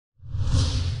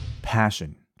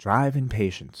passion, drive, and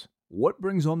patience. What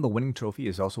brings home the winning trophy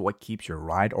is also what keeps your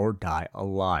ride or die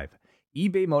alive.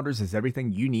 eBay Motors has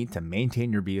everything you need to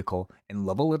maintain your vehicle and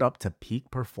level it up to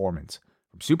peak performance.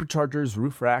 From superchargers,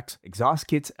 roof racks, exhaust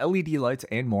kits, LED lights,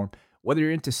 and more, whether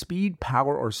you're into speed,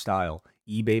 power, or style,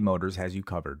 eBay Motors has you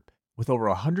covered. With over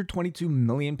 122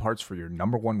 million parts for your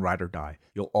number one ride or die,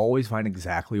 you'll always find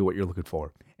exactly what you're looking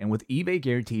for. And with eBay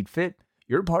Guaranteed Fit,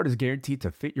 your part is guaranteed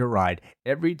to fit your ride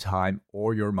every time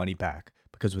or your money back.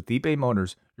 Because with eBay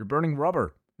Motors, you're burning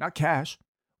rubber, not cash.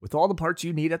 With all the parts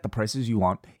you need at the prices you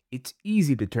want, it's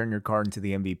easy to turn your car into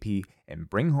the MVP and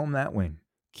bring home that win.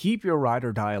 Keep your ride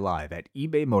or die alive at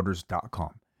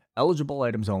ebaymotors.com. Eligible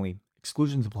items only.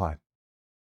 Exclusions apply.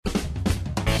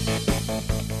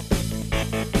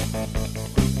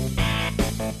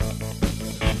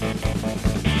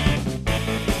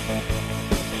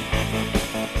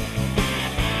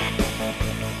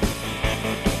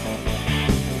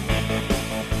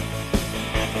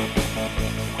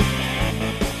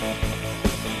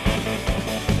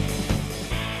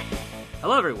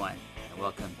 Hello, everyone, and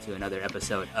welcome to another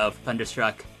episode of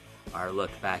Thunderstruck, our look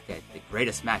back at the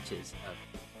greatest matches of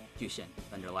Jushin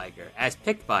Thunder Liger, as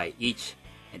picked by each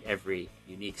and every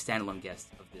unique standalone guest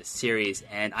of this series.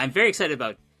 And I'm very excited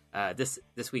about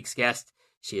this week's guest.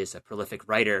 She is a prolific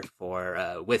writer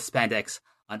for with Spandex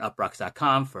on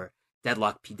uprocks.com, for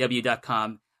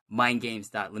deadlockpw.com,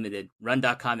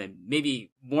 mindgames.limitedrun.com, and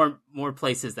maybe more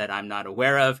places that I'm not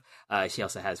aware of. She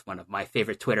also has one of my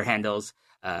favorite Twitter handles,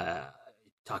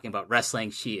 talking about wrestling.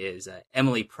 She is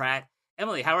Emily Pratt.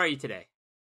 Emily, how are you today?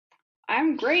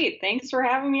 I'm great. Thanks for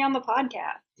having me on the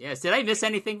podcast. Yes. Did I miss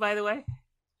anything, by the way?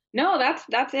 No,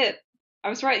 that's it. I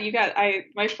was right.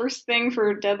 My first thing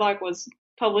for Deadlock was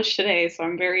published today, so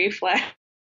I'm very flattered.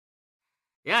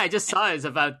 Yeah, I just saw it was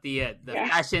about the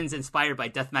fashions inspired by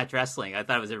deathmatch wrestling. I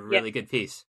thought it was a really good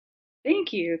piece.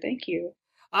 Thank you.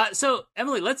 So,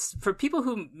 Emily, for people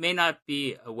who may not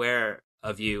be aware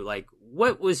of you, like,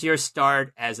 what was your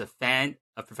start as a fan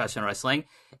of professional wrestling,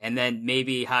 and then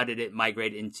maybe how did it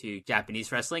migrate into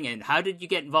Japanese wrestling, and how did you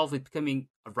get involved with becoming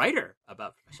a writer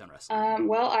about professional wrestling?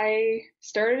 Well, I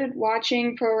started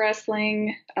watching pro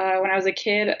wrestling when I was a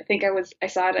kid. I think I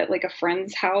saw it at like a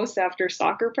friend's house after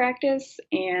soccer practice,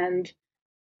 and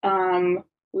we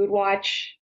would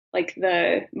watch like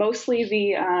mostly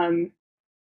the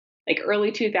like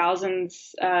early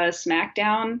 2000s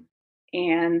SmackDown.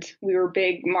 And we were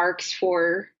big marks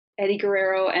for Eddie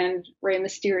Guerrero and Rey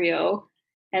Mysterio.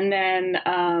 And then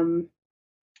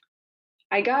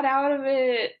I got out of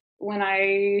it when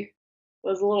I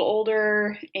was a little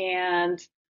older, and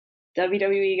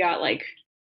WWE got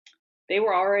they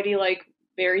were already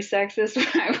very sexist when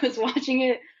I was watching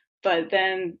it. But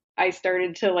then I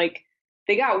started to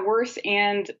they got worse,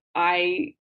 and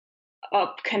I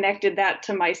connected that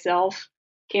to myself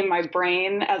in my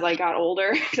brain as I got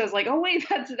older, because I was like, oh wait,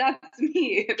 that's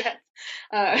me.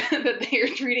 That they're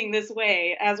treating this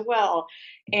way as well.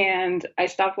 And I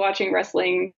stopped watching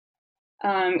wrestling.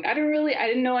 I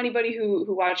didn't know anybody who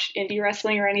watched indie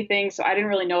wrestling or anything, so I didn't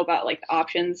really know about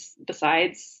options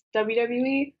besides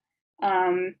WWE.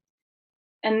 And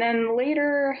then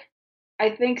later,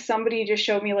 I think somebody just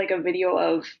showed me a video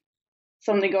of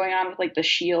something going on with the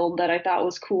Shield that I thought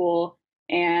was cool.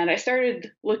 And I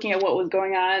started looking at what was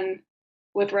going on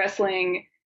with wrestling,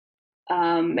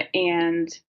 and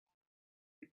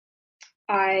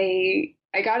I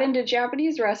got into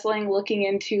Japanese wrestling, looking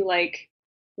into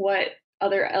what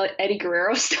other Eddie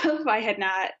Guerrero stuff I had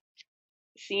not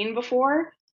seen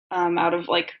before, out of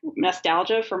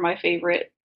nostalgia for my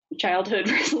favorite childhood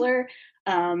wrestler,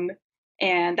 and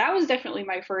that was definitely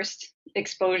my first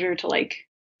exposure to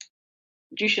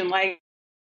Jushin Liger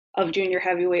of junior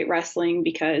heavyweight wrestling,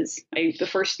 because the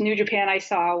first New Japan I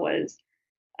saw was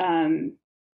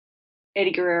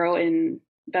Eddie Guerrero in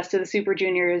Best of the Super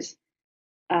Juniors,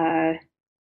 and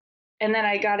then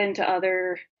I got into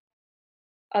other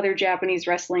Japanese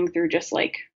wrestling through just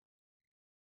I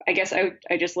guess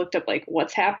I just looked up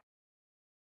what's happening.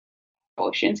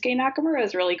 Shinsuke Nakamura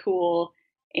is really cool,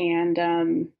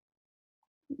 and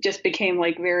just became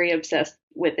very obsessed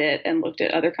with it and looked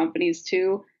at other companies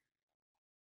too.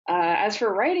 As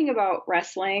for writing about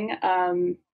wrestling,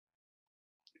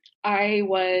 I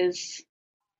was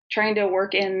trying to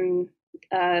work in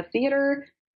theater,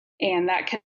 and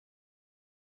that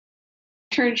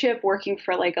internship working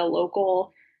for a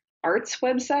local arts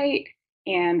website.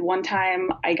 And one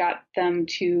time I got them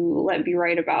to let me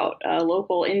write about a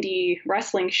local indie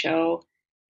wrestling show.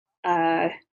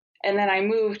 And then I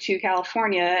moved to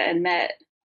California and met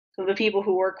some of the people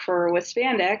who work with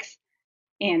Spandex,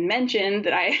 and mentioned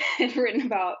that I had written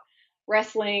about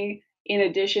wrestling in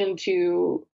addition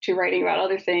to writing about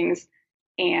other things,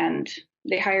 and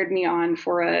they hired me on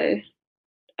for a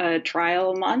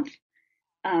trial month,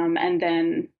 and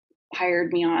then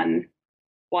hired me on.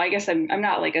 Well, I guess I'm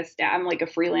not like a staff. I'm like a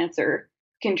freelancer,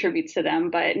 contributes to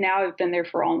them. But now I've been there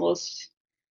for almost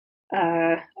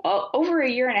over a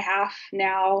year and a half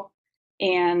now,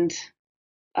 and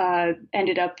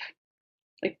ended up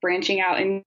like branching out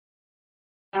and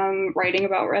writing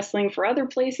about wrestling for other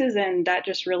places, and that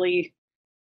just really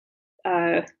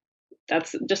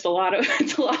that's just a lot of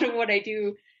it's a lot of what I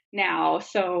do now.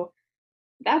 So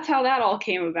that's how that all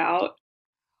came about.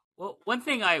 Well, one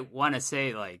thing I want to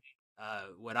say, like,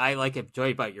 what I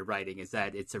enjoy about your writing is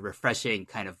that it's a refreshing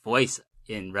kind of voice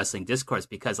in wrestling discourse,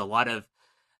 because a lot of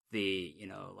the,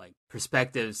 like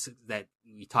perspectives that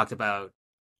we talked about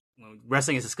when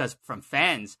wrestling is discussed from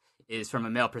fans is from a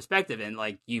male perspective. And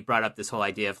like you brought up this whole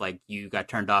idea of like you got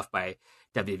turned off by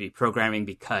WWE programming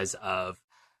because of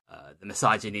the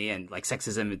misogyny and like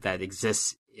sexism that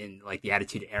exists in like the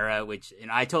Attitude Era, and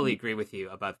I totally agree with you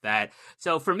about that.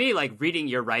 So for me, like reading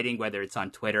your writing, whether it's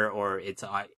on Twitter or it's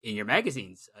in your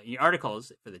magazines, your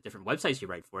articles for the different websites you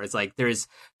write for, it's like there's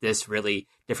this really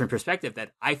different perspective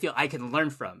that I feel I can learn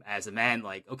from as a man.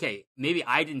 Like, okay, maybe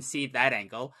I didn't see that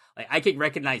angle. Like I could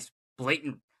recognize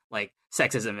blatant like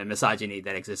sexism and misogyny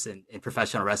that exists in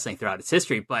professional wrestling throughout its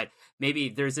history, but maybe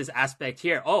there's this aspect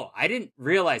here. Oh, I didn't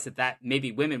realize that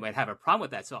maybe women would have a problem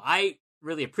with that. So I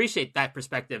really appreciate that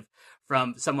perspective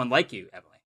from someone like you,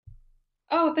 Emily.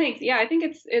 Oh, thanks. Yeah, I think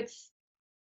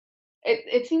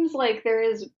it seems like there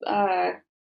is kind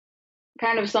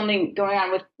of something going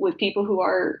on with people who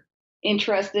are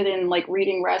interested in like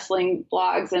reading wrestling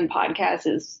blogs and podcasts.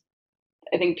 Is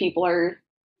I think people are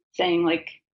saying like,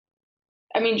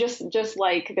 I mean, just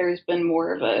like there's been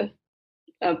more of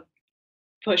a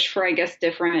push for, I guess,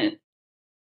 different.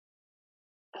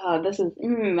 This is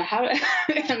how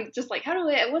I'm just like,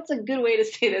 what's a good way to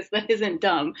say this that isn't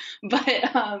dumb? But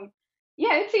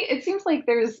yeah, it seems like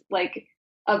there's like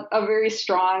a very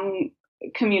strong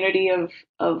community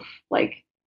of like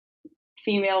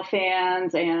female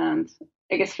fans, and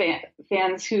I guess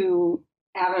fans who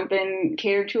haven't been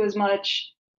catered to as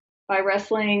much by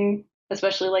wrestling,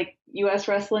 especially like US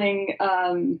wrestling,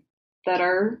 that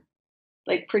are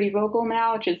like pretty vocal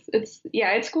now, which is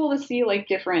it's cool to see like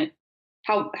different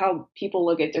how people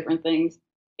look at different things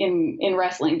in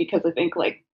wrestling, because I think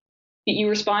like you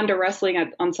respond to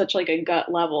wrestling on such like a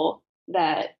gut level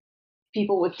that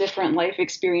people with different life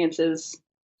experiences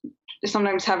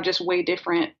sometimes have just way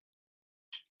different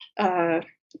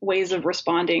ways of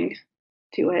responding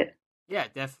to it. Yeah,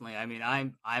 definitely. I mean,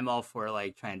 I'm all for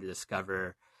like trying to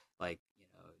discover like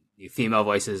new female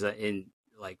voices in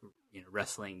like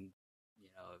wrestling,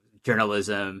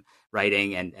 journalism,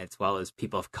 writing, and as well as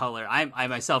people of color. I'm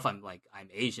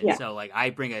Asian, Yeah. so like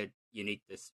I bring a unique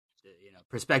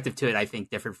perspective to it. I think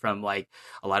different from like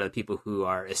a lot of the people who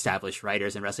are established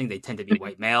writers in wrestling. They tend to be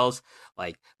white males,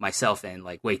 like myself and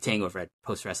like Wei Ting over at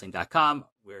postwrestling.com.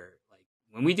 We're like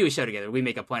when we do a show together, we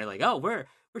make a point of like, oh, we're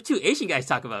two Asian guys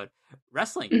talk about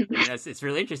wrestling. It's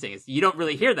really interesting. You don't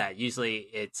really hear that. Usually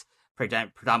it's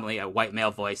predominantly a white male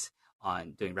voice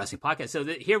on doing wrestling podcasts. So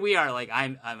here we are, like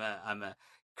I'm a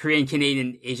Korean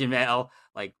Canadian Asian male,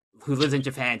 like who lives in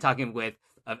Japan, talking with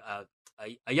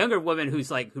a younger woman who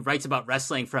writes about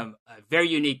wrestling from a very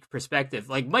unique perspective,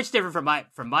 like much different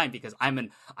from mine, because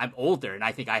I'm older, and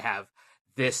I think I have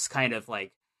this kind of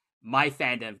like my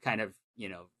fandom kind of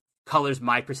colors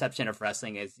my perception of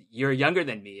wrestling. As you're younger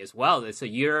than me as well, so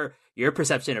your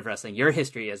perception of wrestling, your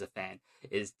history as a fan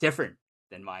is different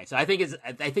than mine. So I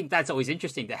think that's always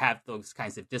interesting to have those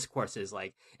kinds of discourses,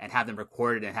 like, and have them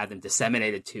recorded and have them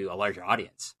disseminated to a larger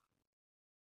audience.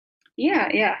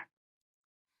 Yeah.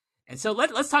 And so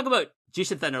let's talk about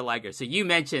Jushin Thunder Liger. So you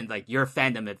mentioned like your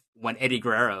fandom of when Eddie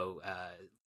Guerrero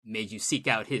made you seek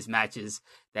out his matches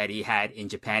that he had in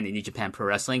Japan, in New Japan Pro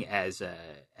Wrestling as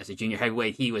a junior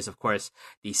heavyweight. He was, of course,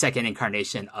 the second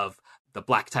incarnation of the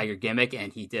Black Tiger gimmick,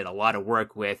 and he did a lot of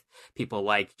work with people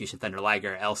like Jushin Thunder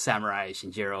Liger, El Samurai,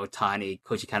 Shinjiro Otani,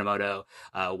 Koji Kanemoto,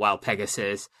 Wild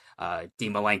Pegasus,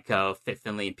 Dean Malenko, Fit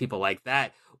Finlay, and people like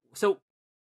that. So,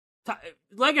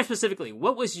 Liger specifically,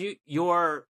 what was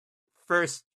your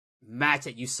first match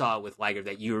that you saw with Liger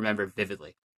that you remember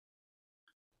vividly?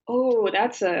 Oh,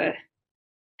 that's a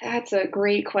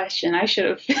great question. I should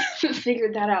have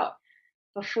figured that out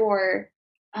before.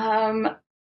 I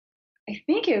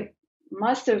think it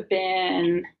must have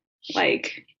been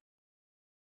like,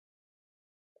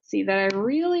 see, that I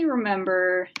really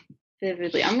remember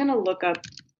vividly. I'm gonna look up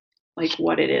like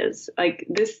what it is, like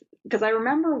this, because I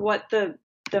remember what the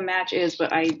the match is,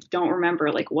 but I don't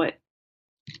remember like what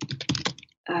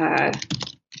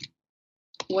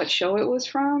show it was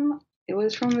from. It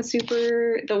was from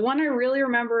the one I really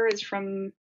remember is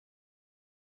from,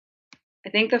 I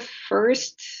think, the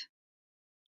first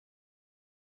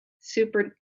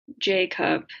Super J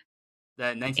Cup. The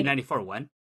 1994 one?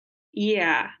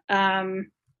 Yeah.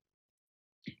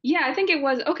 Yeah, I think it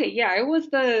was, okay, yeah, it was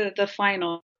the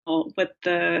final with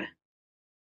the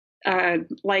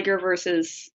Liger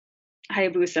versus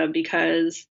Hayabusa,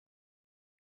 because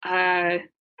I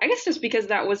guess just because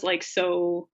that was like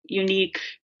so unique.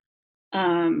 So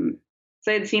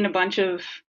I had seen a bunch of,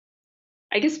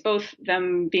 I guess both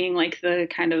them being like the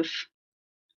kind of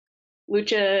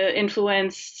lucha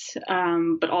influenced,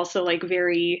 but also like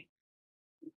very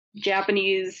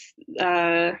Japanese,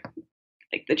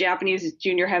 like the Japanese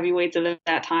junior heavyweights of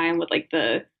that time with like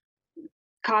the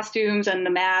costumes and the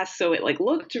masks. So it like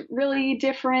looked really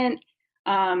different.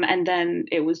 And then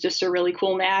it was just a really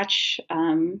cool match.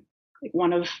 Like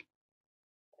one of,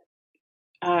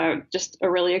 just a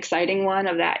really exciting one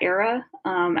of that era.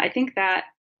 I think that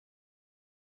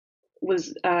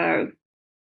was the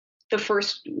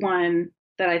first one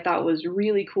that I thought was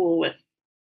really cool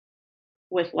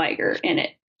with Liger in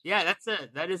it. Yeah,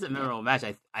 that is a memorable match.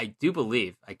 I do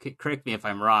believe, correct me if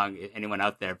I'm wrong, anyone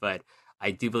out there, but I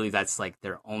do believe that's like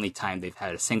their only time they've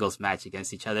had a singles match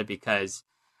against each other, because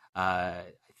I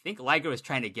think Liger was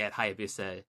trying to get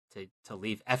Hayabusa to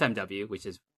leave FMW, which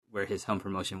is where his home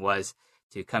promotion was,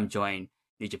 to come join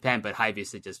New Japan, but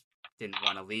Hayabusa just didn't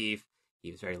want to leave.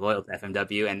 He was very loyal to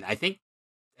FMW, and I think,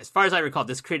 as far as I recall,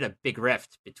 this created a big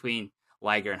rift between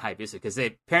Liger and Hayabusa, because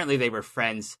apparently they were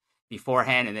friends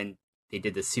beforehand, and then they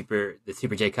did the Super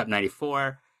J Cup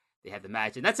 94. They had the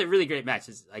match, and that's a really great match.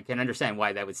 I can understand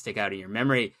why that would stick out in your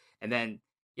memory. And then,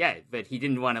 yeah, but he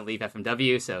didn't want to leave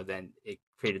FMW, so then it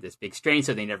created this big strain,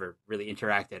 so they never really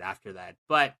interacted after that.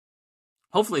 But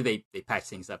hopefully they patched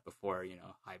things up before,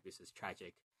 Hayabusa's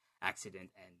tragic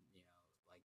accident and,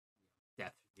 like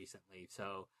death recently.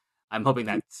 So I'm hoping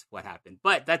that's what happened.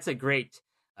 But that's a great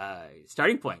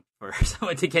starting point for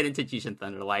someone to get into Jushin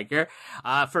Thunder Liger.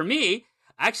 For me,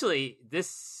 actually,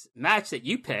 this match that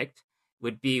you picked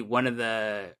would be one of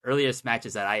the earliest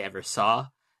matches that I ever saw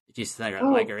Jushin Thunder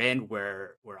Liger in,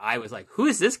 where I was like, who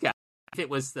is this guy? It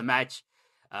was the match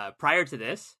prior to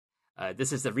this.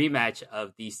 This is the rematch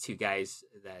of these two guys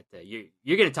that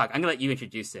you're going to talk. I'm going to let you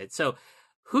introduce it. So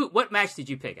what match did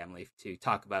you pick, Emily, to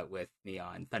talk about with me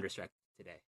on Thunderstruck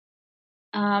today?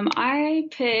 I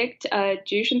picked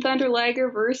Jushin Thunder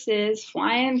Liger versus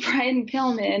Flying Brian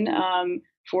Pillman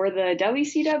for the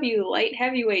WCW Light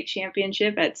Heavyweight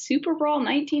Championship at Super Brawl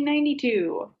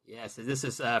 1992. Yes, this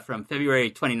is from February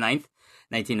 29th,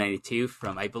 1992,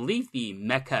 from, I believe, the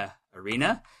Mecca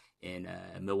Arena in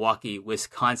Milwaukee,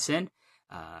 Wisconsin.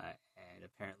 And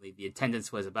apparently the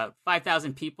attendance was about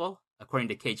 5,000 people, according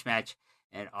to Cage Match.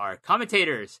 And our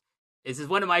commentators, this is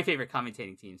one of my favorite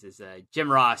commentating teams, is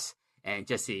Jim Ross and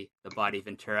Jesse the Body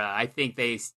Ventura. I think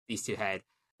these two had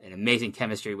an amazing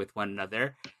chemistry with one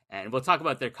another. And we'll talk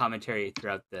about their commentary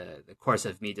throughout the course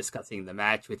of me discussing the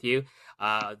match with you.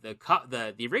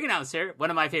 The ring announcer, one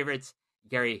of my favorites,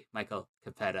 Gary Michael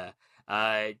Capetta.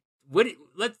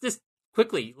 Let's just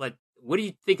quickly, what do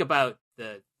you think about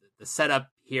the setup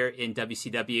here in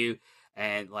WCW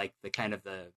and like the kind of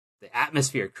the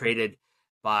atmosphere created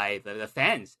by the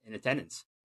fans in attendance?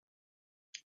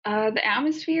 The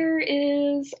atmosphere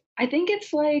is, I think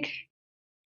it's like,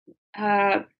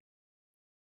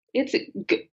 it's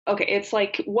good. Okay, it's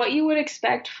like what you would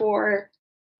expect for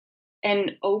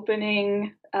an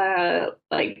opening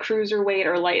like cruiserweight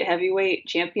or light heavyweight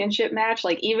championship match.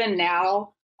 Like even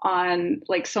now on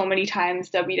like so many times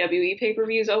WWE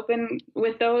pay-per-views open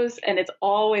with those, and it's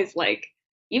always like,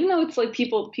 even though it's like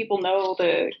people know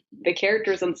the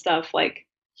characters and stuff, like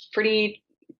pretty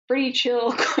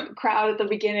chill crowd at the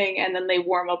beginning, and then they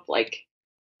warm up like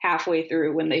halfway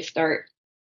through when they start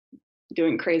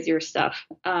doing crazier stuff.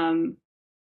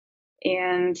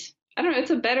 And I don't know, it's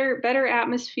a better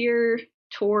atmosphere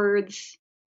towards,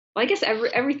 well, I guess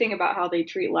everything about how they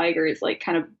treat Liger is like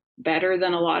kind of better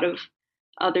than a lot of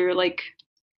other like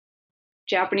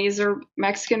Japanese or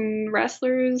Mexican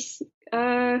wrestlers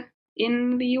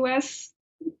in the US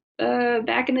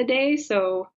back in the day.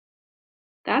 So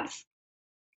that's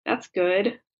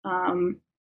good.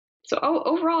 So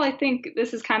overall, I think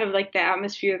this is kind of like the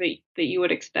atmosphere that you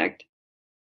would expect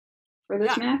for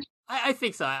this match. I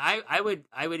think so. I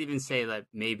would even say that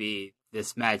maybe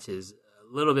this match is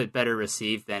a little bit better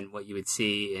received than what you would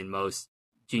see in most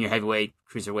junior heavyweight,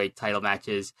 cruiserweight title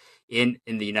matches in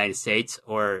the United States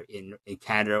or in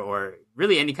Canada, or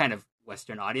really any kind of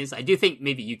Western audience. I do think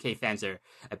maybe UK fans are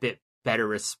a bit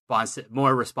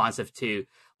more responsive to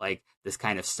like this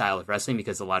kind of style of wrestling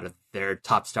because a lot of their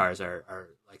top stars are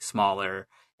like smaller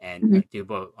and do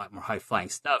a lot more high flying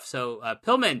stuff. So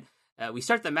Pillman, we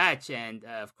start the match, and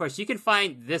of course you can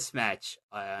find this match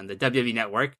on the WWE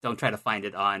Network. Don't try to find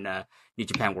it on New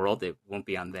Japan World; it won't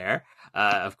be on there,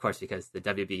 of course, because the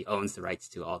WWE owns the rights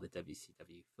to all the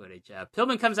WCW footage.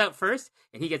 Pillman comes out first,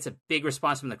 and he gets a big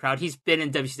response from the crowd. He's been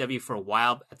in WCW for a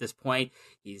while at this point.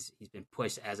 He's been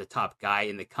pushed as a top guy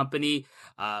in the company.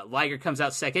 Liger comes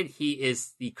out second. He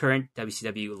is the current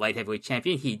WCW light heavyweight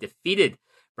champion. He defeated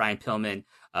Brian Pillman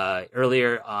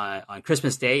earlier on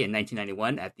Christmas Day in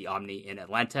 1991 at the Omni in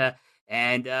Atlanta.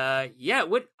 And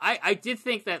I did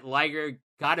think that Liger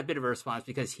got a bit of a response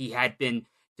because he had been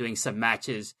doing some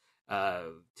matches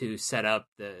to set up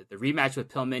the rematch with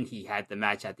Pillman. He had the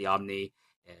match at the Omni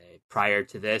prior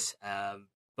to this.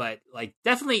 But like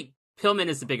definitely Pillman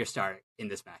is the bigger star in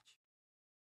this match.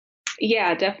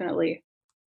 Yeah, definitely.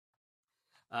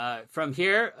 From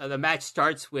here, the match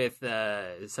starts with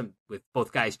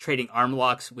both guys trading arm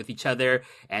locks with each other,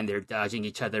 and they're dodging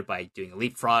each other by doing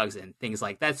leapfrogs and things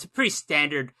like that. It's a pretty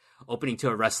standard opening to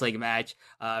a wrestling match.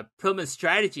 Pillman's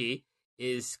strategy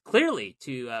is clearly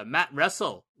to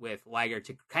wrestle with Liger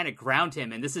to kind of ground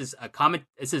him, and this is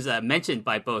mentioned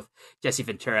by both Jesse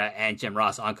Ventura and Jim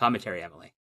Ross on commentary.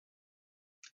 Emily.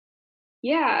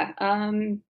 Yeah.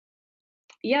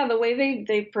 Yeah, the way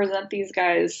they present these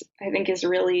guys, I think, is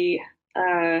really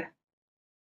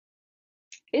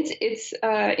it's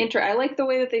I like the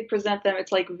way that they present them.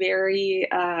 It's like very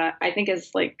I think as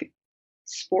like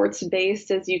sports based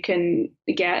as you can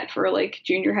get for like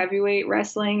junior heavyweight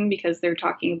wrestling, because they're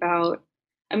talking about.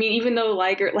 I mean, even though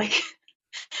Liger, like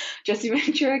Jesse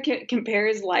Ventura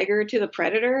compares Liger to the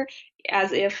Predator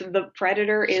as if the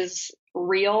Predator is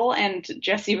real and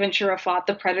Jesse Ventura fought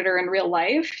the Predator in real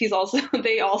life.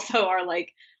 They also are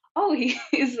like, oh, he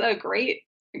is a great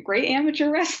amateur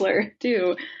wrestler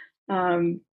too.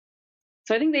 So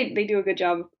I think they do a good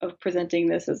job of presenting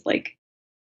this as like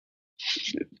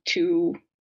two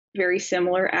very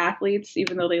similar athletes,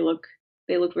 even though they look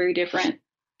very different.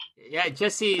 Yeah,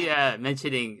 Jesse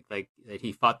mentioning like that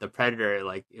he fought the Predator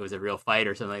like it was a real fight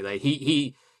or something like that.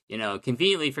 He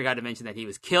conveniently forgot to mention that he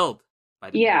was killed by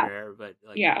the Predator, but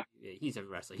like, he's a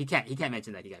wrestler. He can't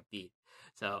mention that he got beat.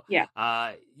 So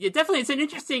definitely, it's an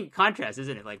interesting contrast,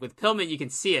 isn't it? Like with Pillman, you can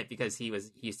see it because he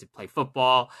used to play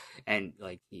football and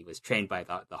like he was trained by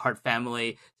the Hart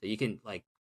family, so you can like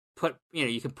put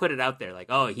it out there like,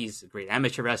 oh, he's a great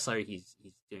amateur wrestler. He's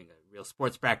doing a real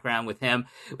sports background with him.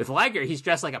 With Liger, he's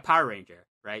dressed like a Power Ranger,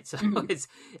 right? So it's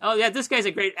this guy's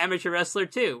a great amateur wrestler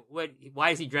too. Why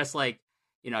is he dressed like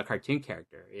a cartoon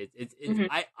character?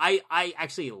 I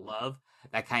actually love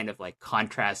that kind of like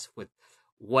contrast with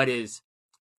what is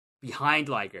behind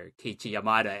Liger, Keiichi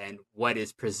Yamada, and what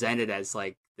is presented as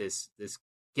like this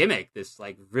gimmick, this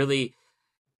like really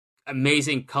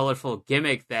amazing, colorful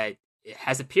gimmick that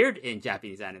has appeared in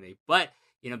Japanese anime. But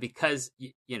because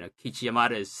Keiichi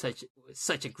Yamada is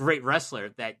such a great wrestler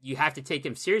that you have to take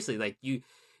him seriously. Like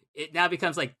it now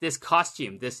becomes like this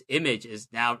costume, this image is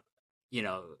now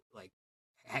like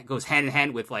goes hand in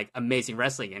hand with like amazing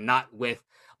wrestling and not with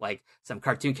like some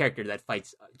cartoon character that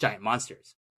fights giant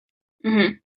monsters.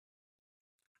 Mm-hmm.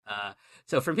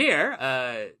 So from here,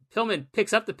 Pillman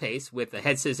picks up the pace with a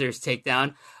head scissors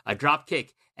takedown, a drop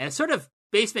kick, and a sort of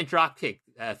basement drop kick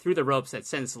through the ropes that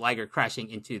sends Liger crashing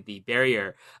into the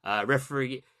barrier.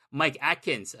 Referee Mike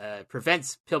Atkins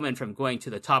prevents Pillman from going to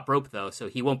the top rope, though, so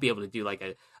he won't be able to do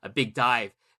like a big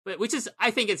dive. But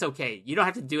I think it's okay. You don't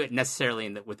have to do it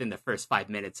necessarily within the first 5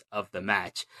 minutes of the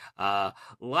match.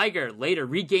 Liger later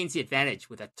regains the advantage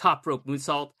with a top rope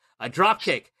moonsault, a drop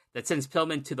kick that sends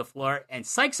Pillman to the floor, and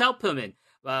psychs out Pillman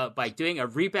by doing a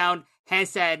rebound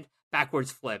handstand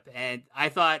backwards flip. And I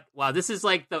thought, wow, this is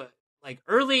like the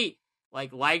early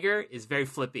like Liger is very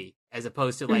flippy as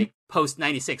opposed to like post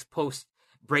 96 post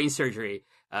brain surgery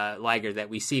Liger that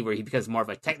we see where he becomes more of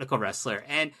a technical wrestler.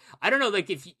 And I don't know, like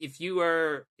if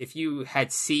you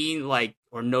had seen like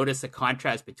or noticed the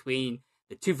contrast between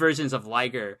the two versions of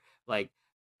Liger, like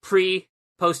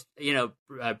post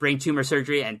brain tumor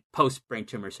surgery and post brain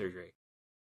tumor surgery.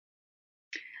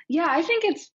 Yeah, I think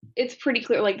it's pretty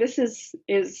clear. Like this is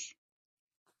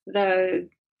the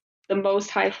most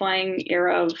high flying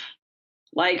era of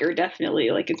Liger,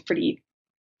 definitely. Like it's pretty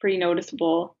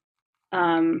noticeable.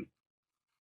 But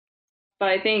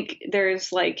I think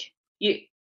there's like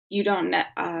you don't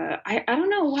I don't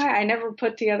know why I never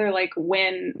put together like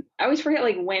when. I always forget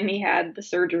like when he had the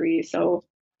surgery. So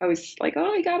I was like,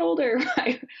 oh, he got older.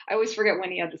 I always forget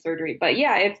when he had the surgery. But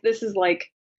yeah, this is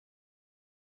like,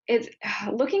 it's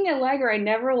looking at Liger, I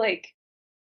never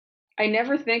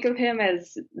think of him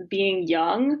as being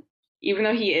young, even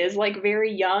though he is like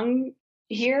very young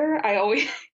here. I always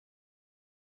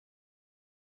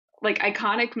like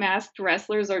iconic masked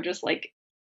wrestlers are just like,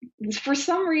 for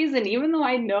some reason, even though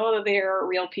I know that they are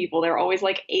real people, they're always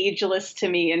like ageless to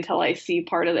me until I see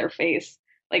part of their face.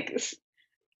 Like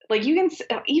you can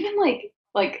even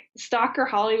like Stalker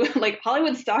Hollywood, like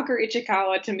Hollywood Stalker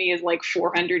Ichikawa to me is like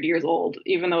 400 years old,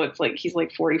 even though it's like he's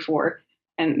like 44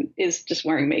 and is just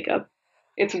wearing makeup.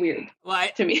 It's weird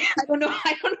to me. I don't know.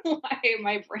 I don't know why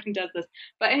my brain does this.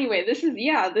 But anyway,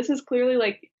 this is clearly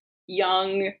like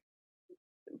young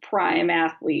prime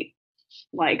athlete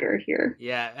Liger here.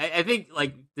 Yeah, I think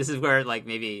like this is where like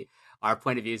maybe our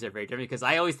point of views are very different, because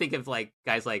I always think of like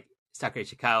guys like Stalker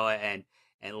Ichikawa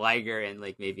and Liger, and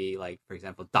like maybe like, for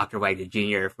example, Dr. Wagner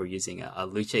Jr., if we're using a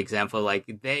lucha example, like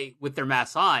they, with their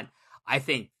masks on, I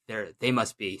think they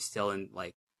must be still in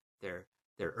like their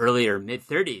early or mid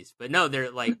 30s, but no,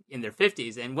 they're like in their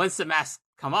 50s. And once the masks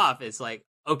come off, it's like,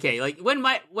 okay, like when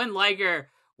Liger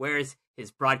wears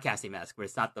his broadcasting mask, where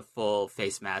it's not the full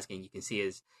face mask and you can see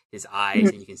his eyes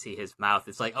and you can see his mouth,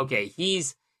 it's like, okay,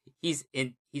 he's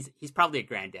probably a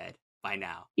granddad by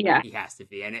now. Yeah, he has to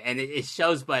be, and it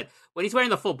shows. But when he's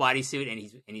wearing the full bodysuit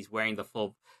and he's wearing the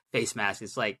full face mask,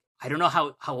 it's like, I don't know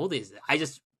how old is it.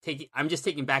 I'm just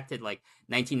taking back to like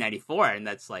 1994, and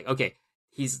that's like, okay,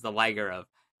 he's the Liger of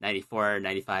 94,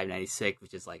 95, 96,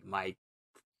 which is like my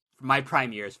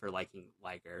prime years for liking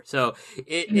Liger. So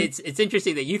it's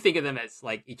interesting that you think of them as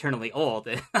like eternally old,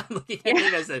 and I'm looking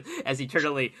at him as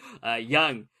eternally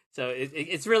young. So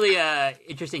it's really a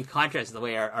interesting contrast to the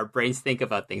way our brains think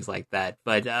about things like that.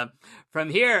 But from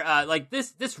here, like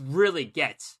this really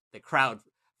gets the crowd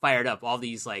fired up. All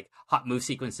these like hot move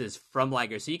sequences from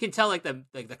Liger, so you can tell like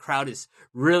the crowd is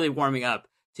really warming up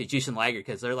to Jushin Liger,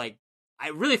 because they're like, I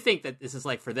really think that this is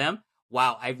like for them,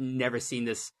 wow, I've never seen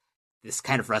this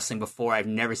kind of wrestling before. I've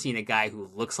never seen a guy who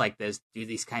looks like this do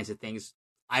these kinds of things.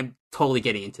 I'm totally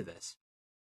getting into this.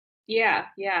 Yeah.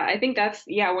 I think that's,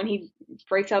 when he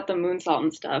breaks out the moonsault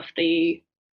and stuff,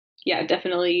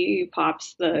 definitely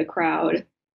pops the crowd.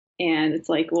 And it's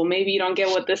like, well, maybe you don't get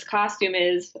what this costume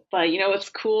is, but it's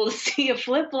cool to see a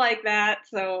flip like that.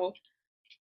 So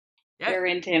they're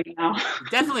into him now.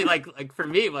 Definitely, like for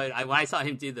me, when I saw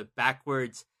him do the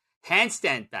backwards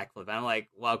handstand backflip, I'm like,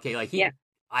 well, okay, like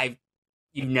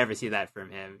you've never seen that from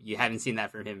him. You haven't seen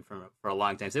that from him for a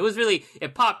long time. So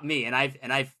it popped me, and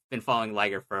I've been following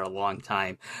Liger for a long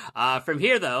time. From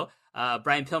here, though,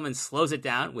 Brian Pillman slows it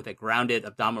down with a grounded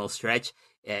abdominal stretch,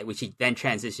 which he then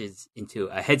transitions into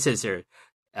a head scissor.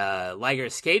 Liger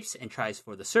escapes and tries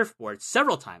for the surfboard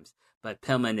several times, but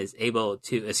Pillman is able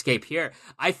to escape here.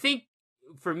 I think,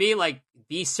 for me, like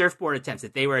these surfboard attempts,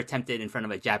 if they were attempted in front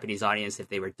of a Japanese audience, if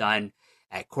they were done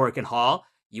at Korakuen Hall,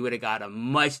 you would have got a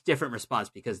much different response,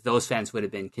 because those fans would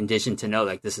have been conditioned to know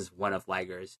like this is one of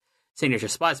Liger's signature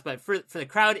spots. But for the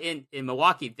crowd in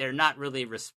Milwaukee, they're not really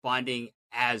responding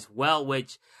as well,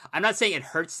 which I'm not saying it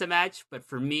hurts the match, but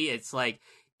for me, it's like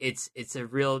it's a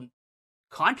real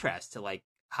contrast to like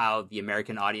how the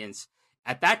American audience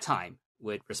at that time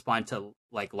would respond to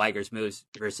like Liger's moves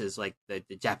versus like the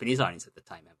Japanese audience at the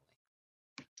time,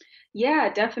 Emily.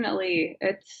 Yeah, definitely.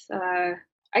 It's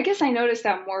I guess I noticed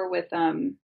that more with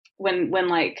when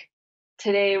like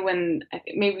today, when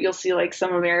maybe you'll see like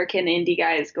some American indie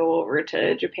guys go over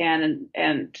to Japan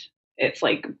and it's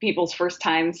like people's first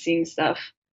time seeing stuff.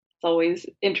 It's always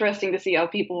interesting to see how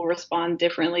people respond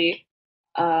differently.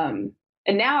 And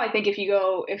now I think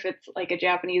if it's like a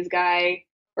Japanese guy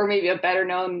or maybe a better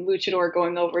known luchador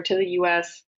going over to the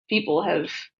US, people have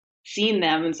seen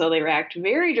them, and so they react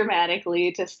very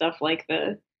dramatically to stuff like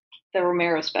the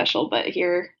Romero special. But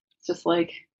here it's just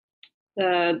like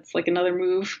it's like another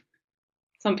move.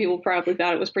 Some people probably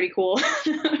thought it was pretty cool.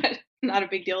 Not a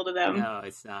big deal to them. No,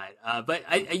 it's not.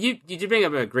 But you did bring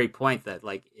up a great point that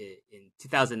like in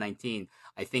 2019,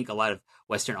 I think a lot of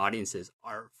Western audiences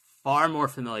are far more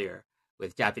familiar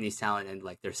with Japanese talent and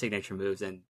like their signature moves,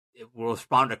 and it will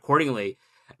respond accordingly,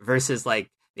 versus like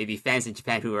maybe fans in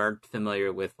Japan who aren't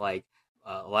familiar with like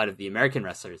a lot of the American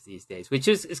wrestlers these days, which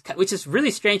is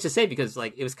really strange to say, because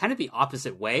like it was kind of the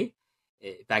opposite way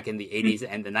back in the 80s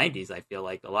and the 90s. I feel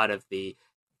like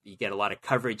you get a lot of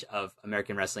coverage of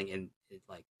American wrestling in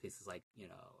like places like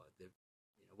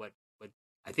what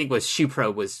I think was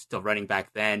Shupro was still running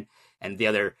back then, and the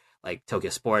other like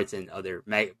Tokyo Sports and other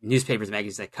newspapers and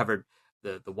magazines that covered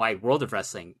the wide world of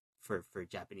wrestling for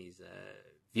Japanese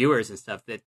viewers and stuff.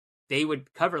 That they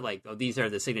would cover like, oh, these are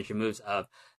the signature moves of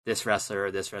this wrestler,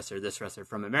 this wrestler, this wrestler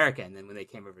from America. And then when they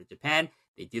came over to Japan,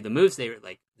 they do the moves. They were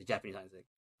like, the Japanese audience like,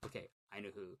 okay, I know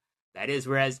who that is.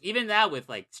 Whereas even now with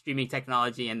like streaming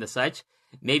technology and the such,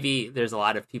 maybe there's a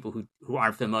lot of people who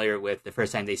aren't familiar with the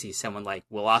first time they see someone like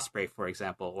Will Ospreay, for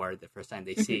example, or the first time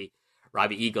they see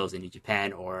Robbie Eagles in New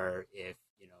Japan, or if,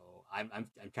 you know, I'm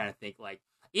trying to think, like,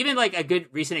 even like a good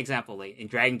recent example, like in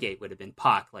Dragon Gate would have been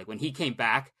Pac. Like when he came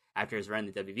back after his run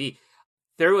in the WB,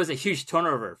 there was a huge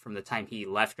turnover from the time he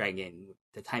left Dragon Gate and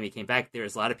the time he came back. There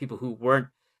was a lot of people who weren't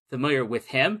familiar with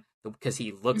him because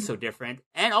he looked so different.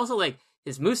 And also like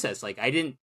his movesets, like I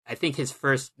think his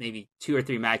first maybe 2 or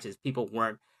 3 matches, people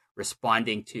weren't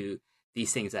responding to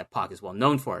these things that Pac is well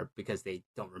known for because they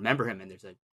don't remember him. And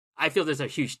I feel there's a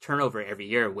huge turnover every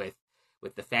year with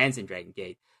the fans in Dragon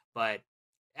Gate. But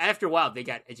after a while, they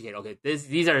got educated. Okay,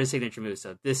 these are his signature moves,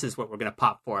 so this is what we're going to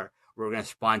pop for. We're going to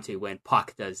respond to when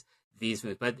Pac does these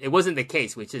moves. But it wasn't the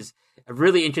case, which is a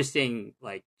really interesting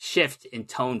like shift in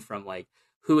tone from like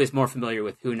who is more familiar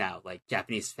with who now. Like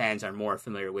Japanese fans are more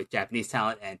familiar with Japanese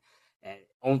talent and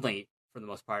only for the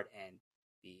most part, and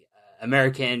the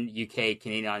American, UK,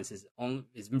 Canadian audience is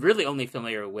really only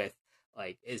familiar with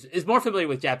like is more familiar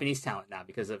with Japanese talent now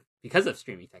because of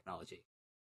streaming technology.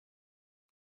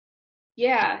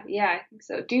 Yeah, I think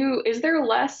so. Is there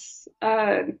less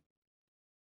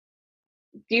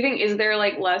do you think, is there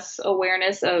like less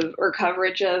awareness of or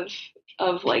coverage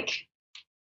of like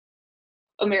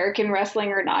American wrestling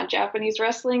or non-Japanese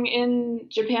wrestling in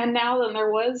Japan now than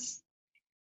there was,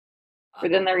 or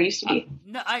than there used to be?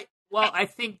 I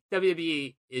think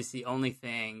WWE is the only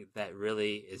thing that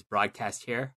really is broadcast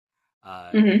here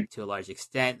to a large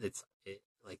extent.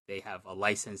 Like they have a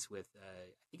license with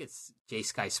I think it's J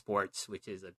Sky Sports, which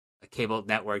is a cable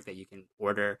network that you can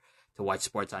order to watch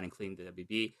sports on, including the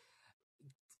WB.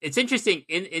 It's interesting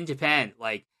in Japan,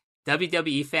 like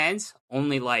WWE fans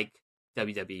only like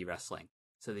WWE wrestling.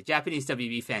 So the Japanese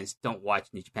WWE fans don't watch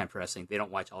New Japan Pro Wrestling. They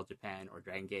don't watch All Japan or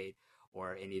Dragon Gate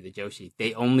or any of the Joshi.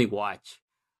 They only watch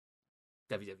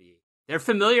WWE. They're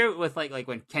familiar with like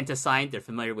when Kenta signed, they're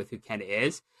familiar with who Kenta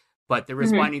is, but they're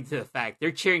responding to the fact,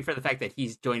 they're cheering for the fact that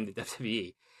he's joined the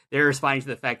WWE. They're responding to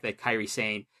the fact that Kairi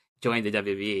Sane joined the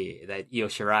WWE, that Io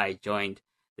Shirai joined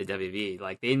the WWE.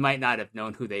 Like they might not have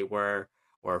known who they were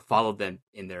or followed them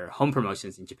in their home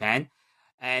promotions in Japan.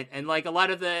 And like a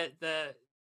lot of the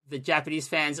Japanese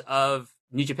fans of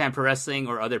New Japan Pro Wrestling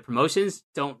or other promotions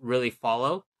don't really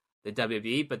follow the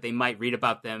WWE, but they might read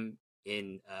about them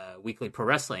in Weekly Pro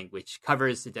Wrestling, which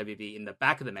covers the WWE in the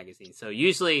back of the magazine. So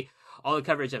usually all the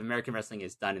coverage of American wrestling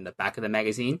is done in the back of the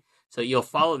magazine. So you'll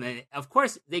follow them. And of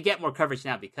course, they get more coverage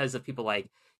now because of people like,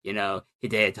 you know,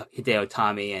 Hideo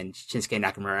Itami and Shinsuke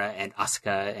Nakamura and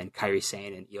Asuka and Kairi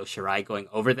Sane and Io Shirai going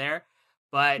over there.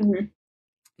 But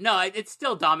no, it's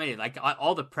still dominated. Like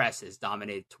all the press is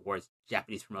dominated towards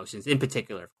Japanese promotions, in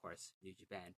particular, of course, New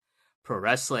Japan Pro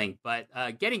Wrestling. But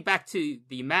getting back to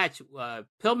the match,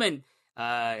 Pillman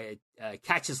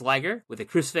catches Liger with a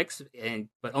crucifix,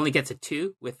 but only gets a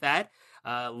 2 with that.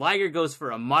 Liger goes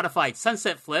for a modified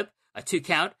sunset flip, a 2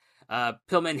 count.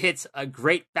 Pillman hits a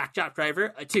great backdrop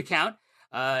driver, a 2 count.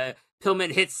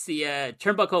 Pillman hits the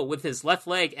turnbuckle with his left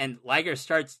leg, and Liger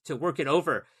starts to work it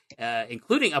over,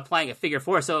 including applying a figure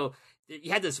 4. So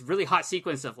you had this really hot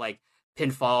sequence of like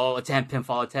pinfall attempt,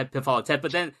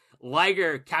 but then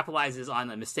Liger capitalizes on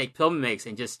the mistake Pillman makes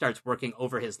and just starts working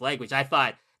over his leg, which I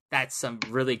thought that's some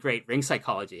really great ring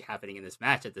psychology happening in this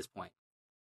match at this point.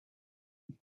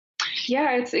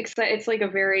 Yeah, it's like a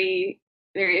very,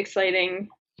 very exciting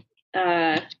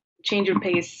change of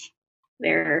pace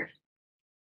there,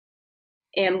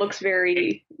 and looks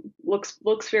very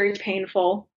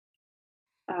painful.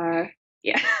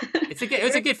 Yeah, it's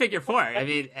a good figure 4. I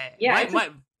mean,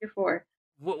 figure 4.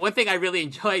 One thing I really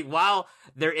enjoyed, while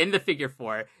they're in the figure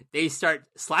 4, they start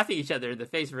slapping each other in the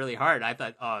face really hard. I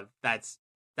thought, oh, that's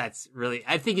really,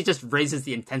 I think it just raises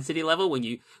the intensity level when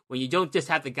you don't just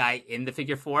have the guy in the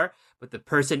figure 4, but the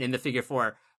person in the figure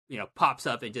 4, you know, pops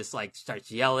up and just like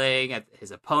starts yelling at his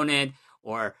opponent,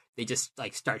 or they just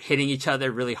like start hitting each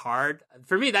other really hard.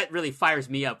 For me, that really fires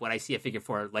me up when I see a figure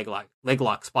 4 leg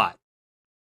lock spot.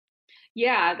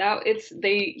 Yeah,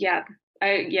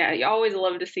 you always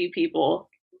love to see people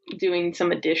doing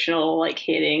some additional like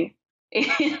hitting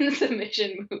and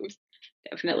submission moves.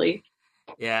 Definitely.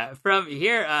 Yeah, from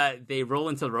here, they roll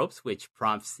into the ropes, which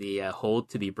prompts the hold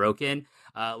to be broken.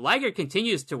 Liger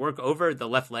continues to work over the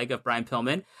left leg of Brian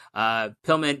Pillman.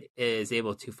 Pillman is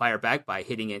able to fire back by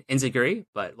hitting an enziguri,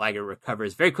 but Liger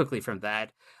recovers very quickly from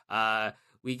that.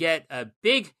 We get a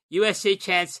big USA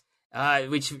chance,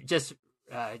 which just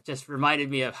just reminded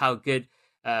me of how good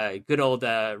old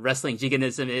wrestling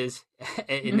jiganism is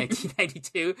in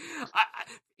 1992.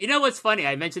 You know what's funny?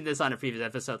 I mentioned this on a previous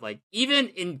episode. Like, even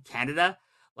in Canada,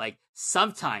 like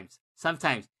sometimes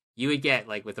you would get,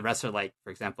 like, with a wrestler like, for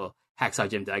example, Hacksaw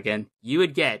Jim Duggan, you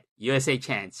would get USA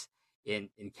chants in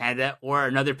Canada, or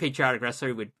another patriotic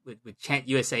wrestler would chant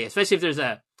USA, especially if there's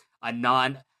a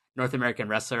non-North American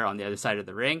wrestler on the other side of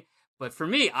the ring. But for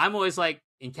me, I'm always like,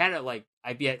 in Canada, like,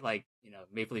 I'd be at, like,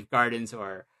 Maple Leaf Gardens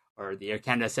or the Air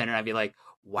Canada Center. I'd be like,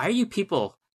 why are you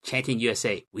people chanting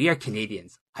USA? We are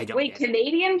Canadians. I don't Wait,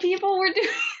 Canadian people were doing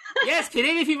Yes,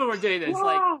 Canadian people were doing this.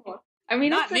 Wow. Like, I mean,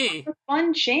 not it's me. a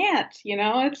fun chant,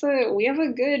 we have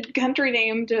a good country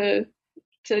name to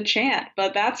chant,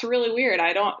 but that's really weird.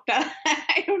 I don't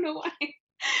know why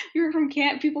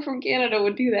people from Canada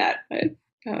would do that, but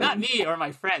not me or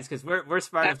my friends, because we're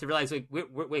smart enough to realize, like,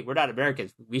 we're not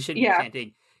Americans. We shouldn't be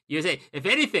chanting USA. If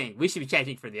anything, we should be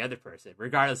chanting for the other person,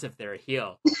 regardless if they're a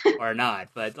heel or not.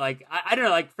 But, like, I don't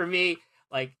know. Like, for me,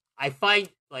 like, I find,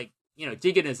 like,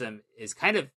 jiganism is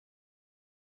kind of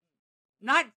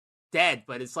not dead,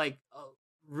 but it's like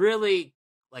really,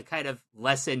 like, kind of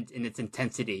lessened in its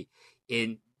intensity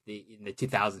in the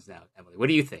 2000s now. Emily, what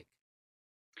do you think?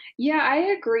 Yeah, I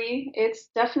agree. It's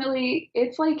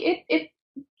like it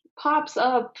pops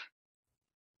up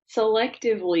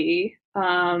selectively.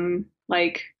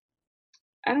 Like,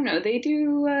 I don't know. They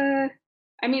do.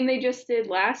 I mean, they just did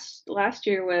last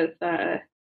year with.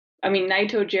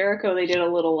 Naito Jericho. They did a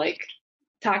little, like,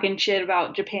 talking shit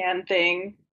about Japan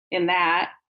thing in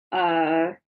that.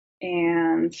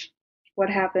 And what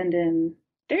happened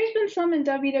there's been some in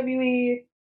WWE.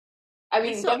 I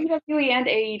mean, WWE and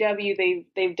AEW,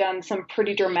 they've done some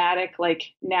pretty dramatic, like,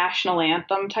 national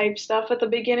anthem type stuff at the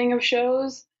beginning of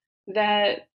shows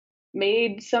that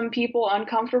made some people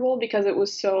uncomfortable because it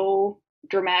was so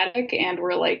dramatic and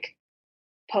were, like,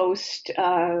 post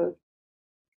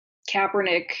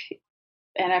Kaepernick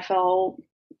NFL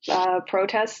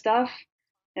protest stuff.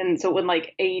 And so when,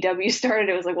 like, AEW started,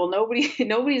 it was like, well, nobody's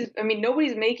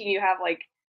making you have, like,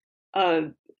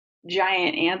 a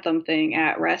giant anthem thing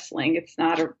at wrestling. It's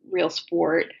not a real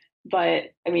sport.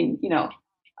 But I mean,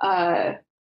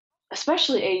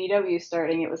 especially AEW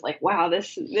starting, it was like, wow,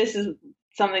 this is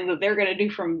something that they're going to do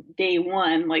from day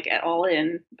one, like, at All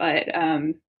In. But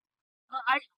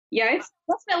yeah, it's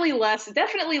definitely less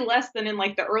than in,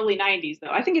 like, the early 90s, though.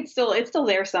 I think it's still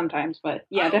there sometimes, but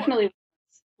yeah, definitely.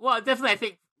 Well, definitely, I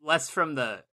think less from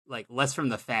the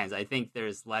fans. I think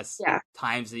there's less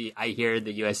times I hear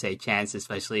the USA chants,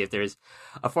 especially if there's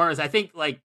a foreigners. I think,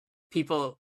 like,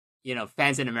 people,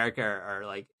 fans in America are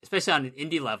like, especially on an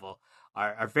indie level,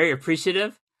 are very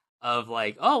appreciative of,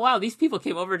 like, oh wow, these people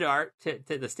came over to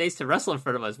the States to wrestle in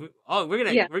front of us. We're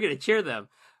gonna cheer them.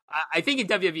 I think in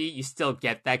WWE you still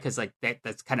get that, because, like,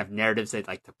 that's kind of narratives they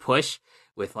like to push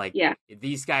with, like,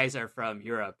 these guys are from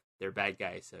Europe, they're bad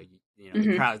guys, so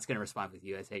the crowd's going to respond with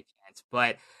USA chants.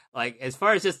 But, like, as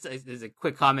far as just as a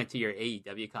quick comment to your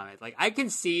AEW comment, like, I can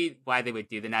see why they would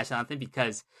do the national anthem,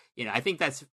 because I think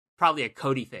that's probably a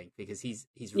Cody thing, because he's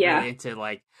really into,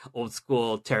 like, old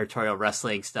school territorial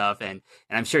wrestling stuff, and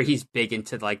I'm sure he's big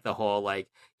into, like, the whole, like,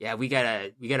 we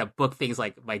gotta book things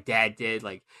like my dad did,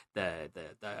 like the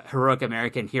heroic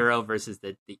American hero versus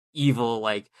the evil,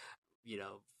 like,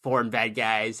 foreign bad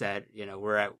guys that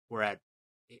we're at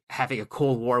having a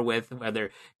Cold War with. Whether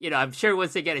I'm sure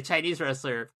once they get a Chinese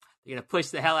wrestler, they're gonna push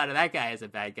the hell out of that guy as a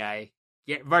bad guy.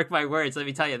 Mark my words. Let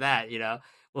me tell you that.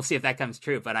 We'll see if that comes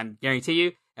true. But I'm guarantee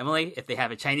you, Emily, if they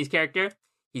have a Chinese character,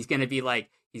 he's gonna be like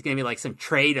some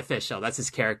trade official. That's his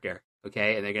character.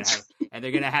 Okay, and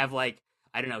they're gonna have like,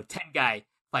 I don't know, 10 guy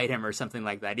fight him or something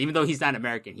like that. Even though he's not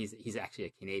American, he's actually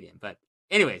a Canadian. But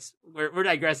anyways, we're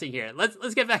digressing here.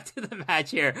 Let's get back to the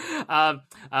match here.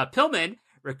 Pillman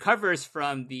recovers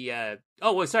from the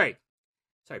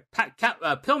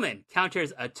Pillman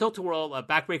counters a tilt-a-whirl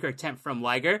backbreaker attempt from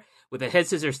Liger with a head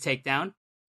scissors takedown,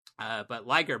 but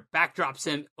Liger backdrops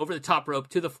him over the top rope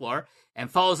to the floor and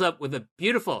follows up with a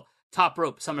beautiful top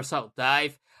rope somersault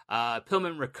dive.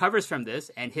 Pillman recovers from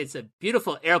this and hits a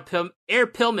beautiful Air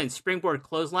Pillman springboard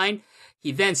clothesline.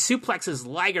 He then suplexes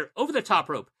Liger over the top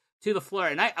rope to the floor.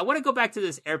 And I want to go back to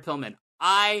this Air Pillman.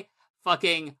 I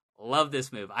fucking love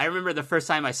this move. I remember the first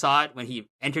time I saw it when he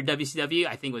entered WCW,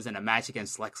 I think it was in a match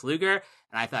against Lex Luger.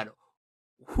 And I thought,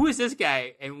 who is this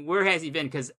guy and where has he been?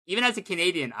 Because even as a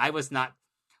Canadian, I was not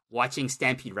watching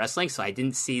Stampede Wrestling, so I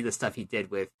didn't see the stuff he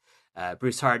did with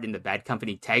Bruce Hart in the Bad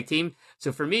Company tag team.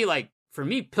 So for me,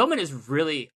 Pillman is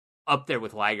really up there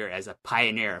with Liger as a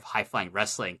pioneer of high-flying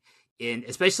wrestling,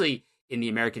 especially in the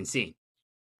American scene.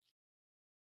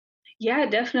 Yeah,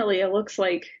 definitely. It looks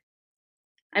like,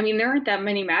 I mean, there aren't that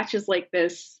many matches like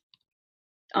this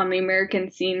on the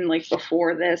American scene like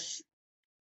before this.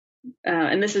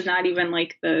 And this is not even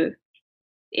like the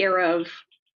era of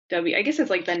I guess it's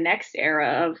like the next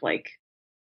era of like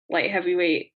light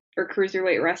heavyweight or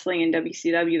cruiserweight wrestling in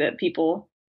WCW that people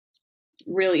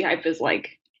really hype as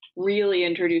like really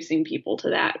introducing people to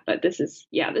that. But this is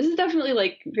definitely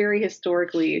like very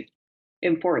historically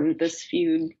important, this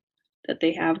feud that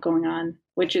they have going on,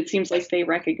 which it seems like they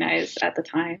recognized at the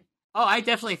time. Oh, I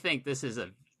definitely think this is a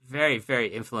very,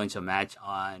 very influential match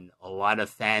on a lot of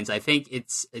fans. I think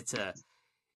it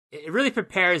really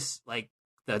prepares like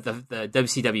the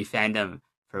WCW fandom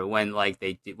for when like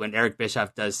when Eric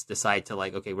Bischoff does decide to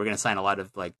like, okay, we're gonna sign a lot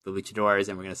of like the luchadors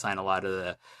and we're gonna sign a lot of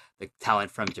the talent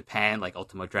from Japan, like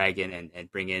Ultimo Dragon,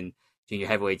 and bring in junior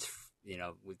heavyweights,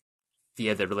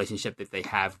 via the relationship that they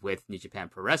have with New Japan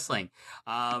Pro Wrestling.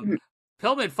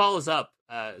 Pillman follows up.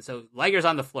 So Liger's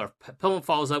on the floor. Pillman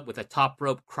follows up with a top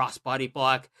rope crossbody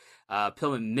block.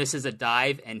 Pillman misses a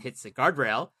dive and hits the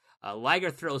guardrail. Liger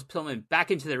throws Pillman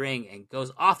back into the ring and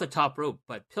goes off the top rope,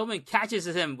 but Pillman catches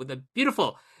him with a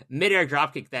beautiful midair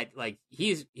dropkick that like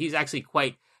he's actually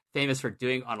quite famous for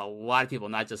doing on a lot of people,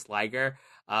 not just Liger.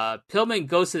 Pillman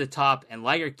goes to the top and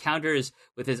Liger counters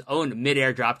with his own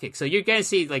midair dropkick. So you're going to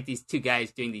see like these two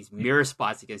guys doing these mirror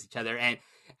spots against each other. And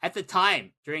at the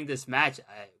time during this match,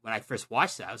 when I first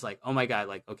watched it, I was like, oh my God,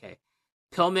 like, okay,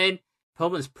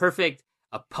 Pillman's perfect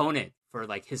opponent for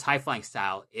like his high flying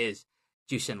style is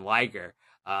Jushin Liger.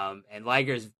 And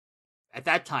Liger's at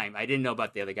that time, I didn't know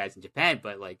about the other guys in Japan,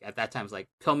 but like at that time, it's like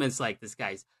Pillman's like, this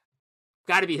guy's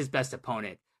got to be his best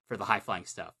opponent for the high flying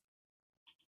stuff.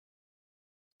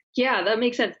 Yeah, that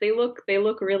makes sense. They look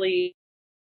really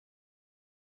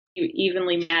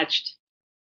evenly matched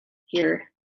here.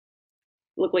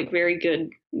 Look like very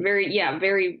good,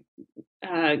 very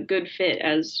good fit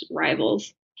as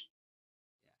rivals.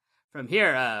 From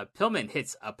here, Pillman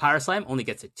hits a power slam, only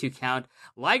gets a 2 count.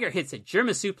 Liger hits a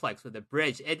German suplex with a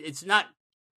bridge. It's not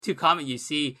too common you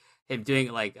see him doing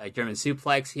like a German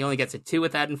suplex. He only gets a 2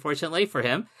 with that, unfortunately for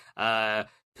him.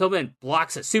 Pillman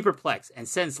blocks a superplex and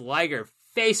sends Liger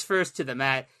face first to the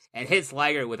mat and hits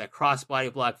Liger with a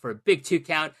crossbody block for a big 2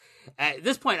 count. At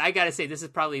this point, I gotta say, this is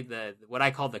probably what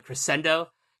I call the crescendo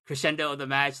of the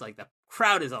match. Like the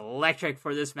crowd is electric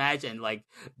for this match, and like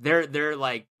they're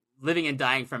like living and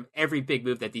dying from every big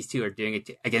move that these two are doing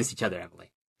against each other,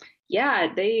 Emily.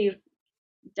 Yeah, they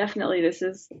definitely, this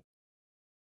is,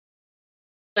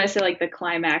 I say like the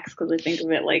climax because I think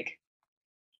of it like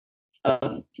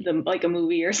like a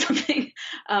movie or something.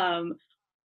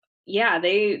 Yeah,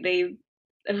 they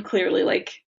have clearly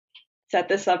like set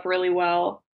this up really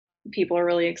well. People are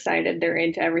really excited. They're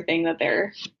into everything that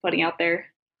they're putting out there.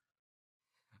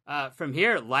 From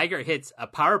here, Liger hits a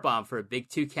powerbomb for a big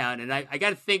 2 count, and I got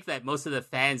to think that most of the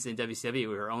fans in WCW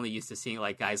were only used to seeing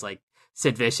like guys like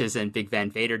Sid Vicious and Big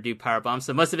Van Vader do powerbombs,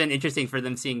 so it must have been interesting for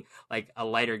them seeing like a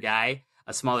lighter guy,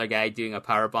 a smaller guy doing a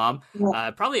powerbomb.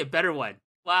 Yeah. Probably a better one.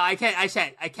 Well, I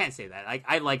can't say that.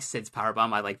 I like Sid's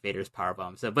powerbomb. I like Vader's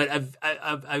powerbomb. So, but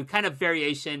a kind of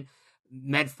variation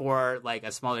meant for like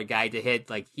a smaller guy to hit.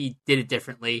 Like he did it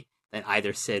differently than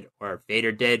either Sid or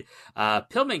Vader did.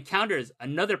 Pillman counters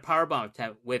another powerbomb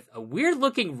attempt with a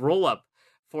weird-looking roll-up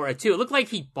for a 2. It looked like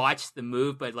he botched the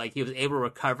move, but like he was able to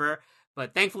recover.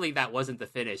 But thankfully, that wasn't the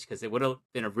finish because it would have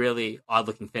been a really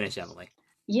odd-looking finish, Emily.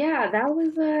 Yeah, that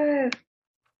was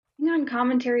on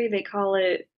commentary they call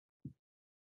it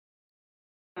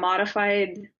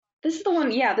modified. This is the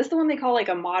one. Yeah, this is the one they call like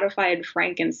a modified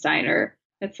Frankensteiner.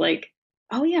 It's like,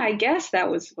 oh yeah, I guess that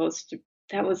was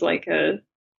like a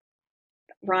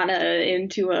Rana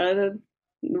into a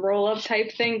roll up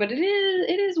type thing, but it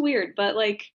is weird. But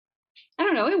like, I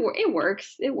don't know, it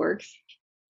works. It works.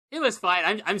 It was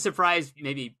fine. I'm surprised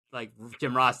maybe like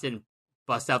Jim Ross didn't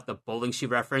bust out the bowling shoe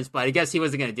reference, but I guess he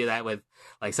wasn't going to do that with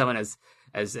like someone as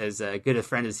good a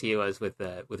friend as he was with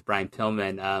Brian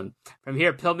Pillman. From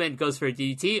here, Pillman goes for a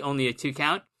DDT, only a 2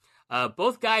 count.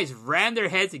 Both guys ran their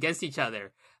heads against each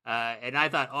other. And I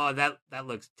thought, oh, that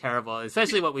looks terrible,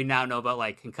 especially what we now know about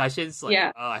like concussions. Like,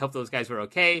 yeah. Oh, I hope those guys were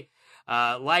okay.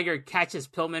 Liger catches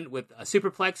Pillman with a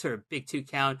superplex or a big 2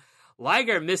 count.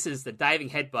 Liger misses the diving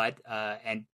headbutt,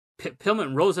 and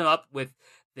Pillman rolls him up with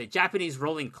the Japanese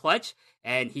rolling clutch,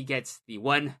 and he gets the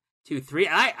 1, 2, 3.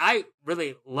 And I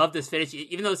really love this finish,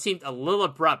 even though it seemed a little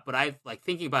abrupt. But I like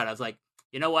thinking about it, I was like,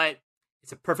 you know what?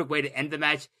 It's a perfect way to end the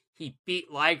match. He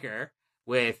beat Liger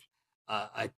with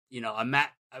a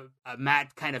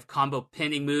mat kind of combo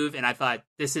pinning move, and I thought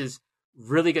this is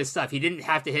really good stuff. He didn't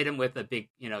have to hit him with a big,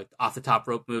 off the top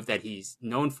rope move that he's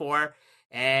known for,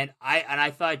 and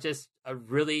I thought just a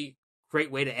really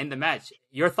great way to end the match.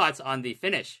 Your thoughts on the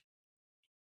finish?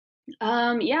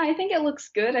 Yeah, I think it looks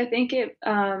good. I think it.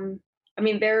 I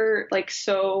mean, they're like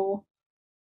so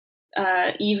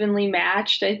evenly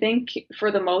matched. I think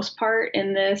for the most part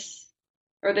in this,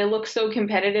 or they look so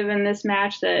competitive in this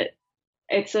match that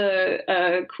it's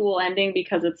a cool ending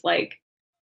because it's like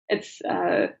it's.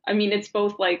 I mean, it's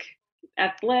both like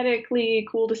athletically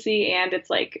cool to see, and it's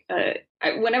like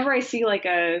whenever I see like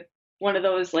one of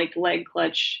those like leg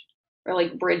clutch or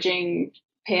like bridging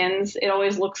pins, it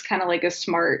always looks kind of like a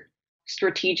smart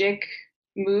strategic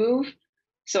move.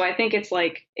 So I think it's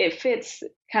like it fits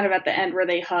kind of at the end where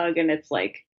they hug, and it's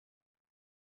like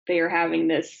they are having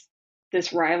this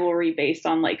rivalry based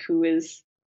on like who is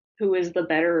the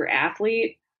better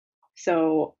athlete.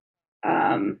 So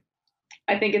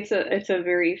I think it's a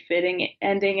very fitting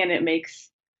ending, and it makes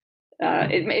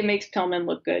it makes Pillman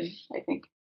look good, I think.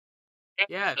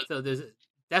 Yeah, so there's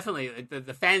definitely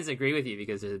the fans agree with you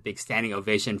because there's a big standing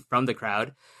ovation from the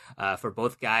crowd for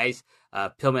both guys.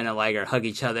 Pillman and Liger hug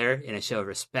each other in a show of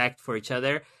respect for each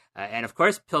other. And of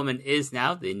course, Pillman is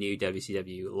now the new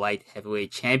WCW light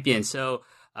heavyweight champion. So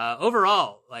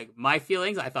overall, like my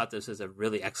feelings, I thought this was a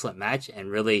really excellent match and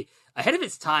really ahead of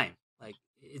its time. Like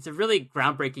it's a really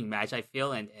groundbreaking match, I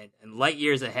feel, and light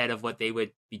years ahead of what they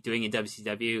would be doing in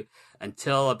WCW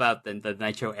until about the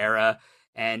Nitro era.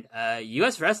 And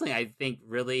U.S. wrestling, I think,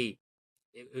 really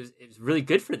it was really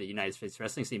good for the United States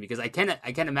wrestling scene because I can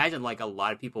imagine like a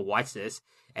lot of people watch this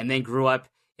and then grew up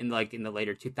in the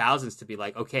later 2000s to be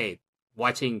like, okay,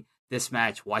 watching this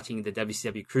match, watching the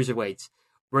WCW cruiserweights,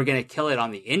 we're gonna kill it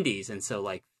on the indies. And so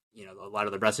like a lot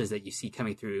of the wrestlers that you see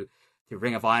coming through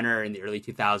Ring of Honor in the early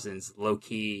 2000s, Low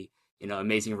Ki,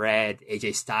 Amazing Red,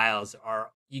 AJ Styles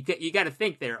are. You got to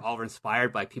think they're all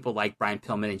inspired by people like Brian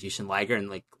Pillman and Jushin Liger, and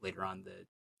like later on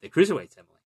the cruiserweights,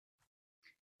 Emily.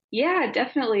 Yeah,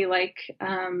 definitely. Like,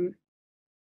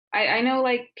 I know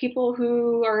like people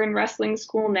who are in wrestling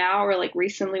school now, or like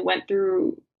recently went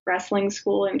through wrestling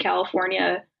school in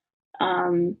California.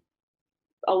 A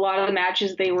lot of the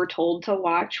matches they were told to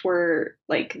watch were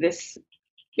like this,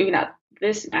 maybe not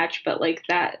this match, but like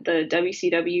the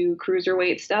WCW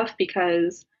cruiserweight stuff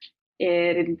because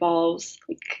it involves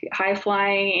like high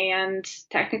flying and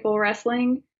technical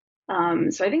wrestling.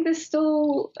 So I think this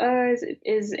still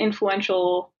is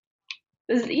influential.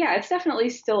 It's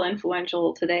definitely still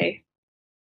influential today.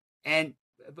 And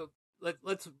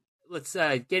let's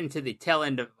get into the tail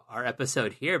end of our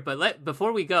episode here. But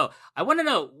before we go, I want to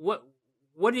know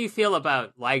what do you feel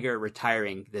about Liger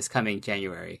retiring this coming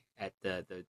January at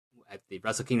the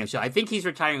Wrestle Kingdom show? I think he's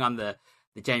retiring on the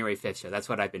January 5th show. That's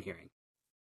what I've been hearing.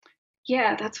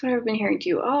 Yeah, that's what I've been hearing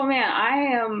too. Oh man,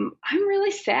 I'm really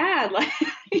sad.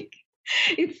 Like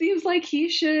it seems like he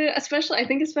should, especially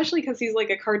because he's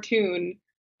like a cartoon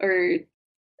or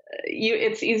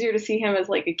it's easier to see him as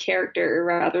like a character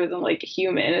rather than like a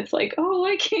human. It's like, oh,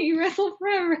 why can't you wrestle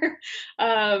forever?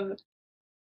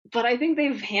 But I think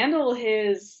they've handled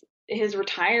his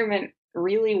retirement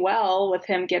really well with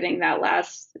him getting that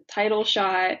last title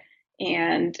shot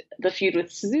and the feud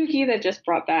with Suzuki that just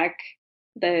brought back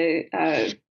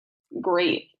the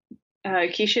great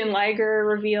Kishin Liger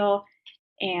reveal.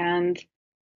 And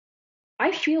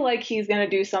I feel like he's going to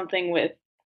do something with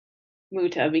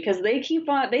Muta because they've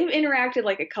interacted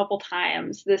like a couple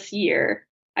times this year.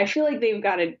 I feel like they've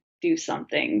got to do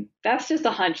something. That's just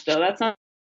a hunch though. That's not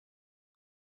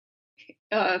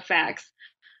facts.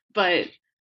 But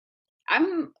I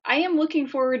am looking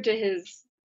forward to his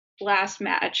last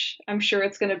match. I'm sure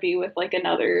it's going to be with like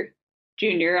another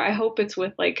junior. I hope it's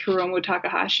with like Hiromu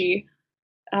Takahashi.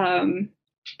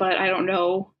 But I don't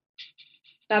know.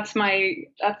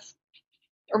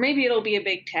 Or maybe it'll be a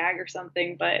big tag or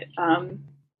something, but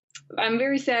I'm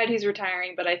very sad he's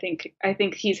retiring, but I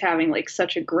think he's having like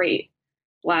such a great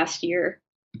last year.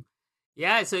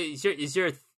 Yeah, so is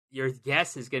your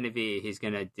guess is going to be he's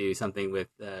going to do something with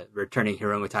returning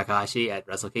Hiromu Takahashi at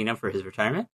Wrestle Kingdom for his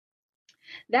retirement?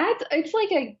 It's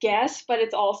like a guess, but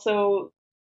it's also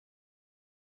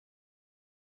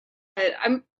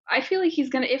I feel like he's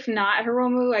gonna, if not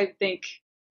Hiromu, I think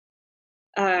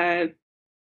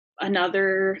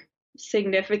another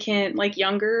significant like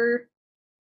younger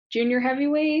junior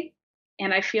heavyweight,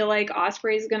 and I feel like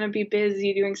Ospreay's gonna be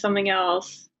busy doing something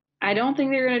else. I don't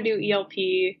think they're gonna do ELP,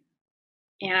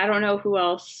 and I don't know who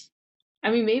else.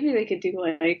 I mean, maybe they could do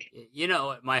like.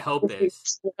 My hope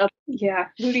is. Yeah,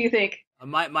 who do you think?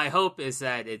 My hope is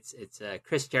that it's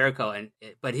Chris Jericho,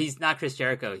 but he's not Chris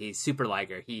Jericho. He's Super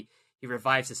Liger. He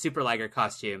revives the Super Liger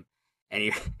costume, and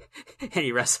he and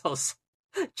he wrestles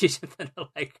Jushin Thunder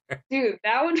Liger. Dude,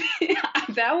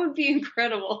 that would be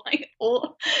incredible. Like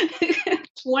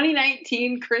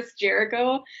 2019 Chris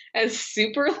Jericho as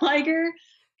Super Liger.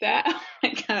 That, oh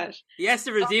my gosh. He has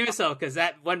to redeem himself because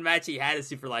that one match he had as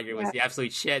Super Liger was the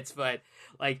absolute shits. But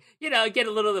like, get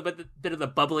a little bit of the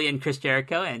bubbly in Chris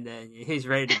Jericho, and he's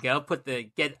ready to go.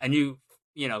 Get a new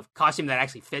costume that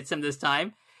actually fits him this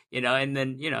time. And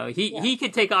then he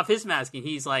could take off his mask and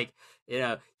he's like,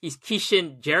 he's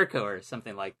Kishin Jericho or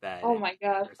something like that. Oh my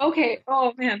god. Okay.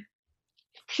 Oh man.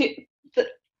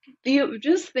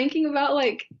 Just thinking about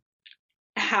like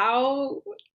how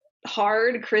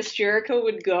hard Chris Jericho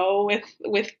would go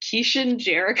with Kishin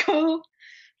Jericho,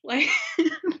 like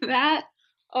that.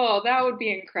 Oh, that would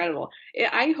be incredible.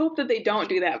 I hope that they don't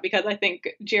do that because I think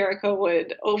Jericho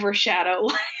would overshadow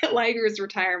Liger's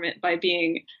retirement by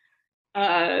being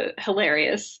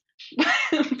hilarious.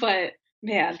 But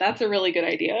man, that's a really good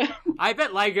idea. I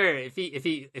bet Liger, if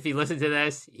he listened to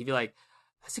this, he'd be like,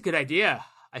 "That's a good idea.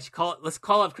 Let's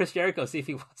call up Chris Jericho, see if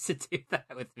he wants to do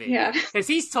that with me." Yeah, because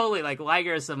he's totally like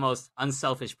Liger is the most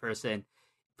unselfish person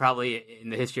probably in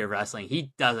the history of wrestling.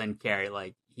 He doesn't care.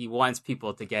 Like he wants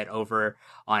people to get over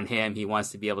on him. He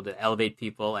wants to be able to elevate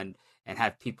people and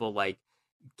have people like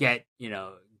get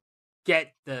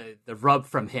the rub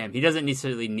from him. He doesn't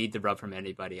necessarily need the rub from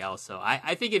anybody else. So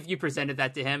I think if you presented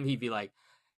that to him, he'd be like,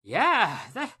 yeah,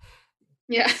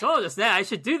 so just now I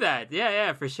should do that.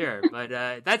 Yeah, for sure. But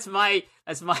that's my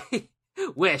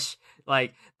wish,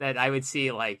 like that I would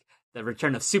see like the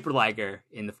return of Super Liger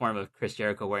in the form of Chris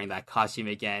Jericho wearing that costume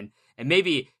again, and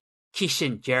maybe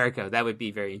Kishin Jericho. That would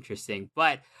be very interesting.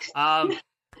 But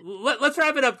let's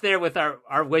wrap it up there with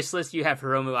our wish list. You have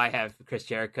Hiromu, I have Chris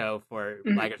Jericho for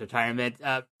Liger's retirement.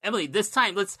 Emily, this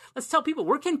time let's tell people,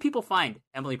 where can people find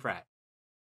Emily Pratt?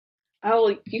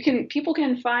 Oh, people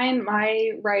can find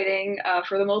my writing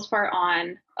for the most part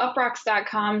on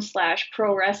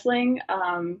uprocks.com/pro wrestling.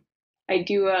 I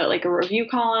do a review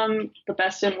column, the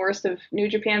best and worst of New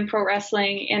Japan Pro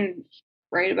Wrestling, and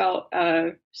write about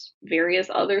various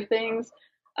other things.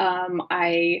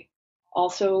 I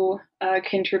also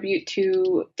contribute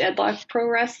to Deadlock Pro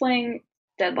Wrestling,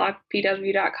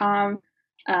 deadlockpw.com.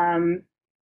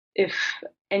 If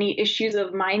any issues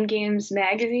of Mind Games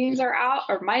magazines are out,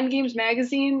 or Mind Games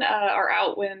magazine are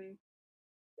out when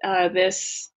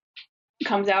this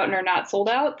comes out and are not sold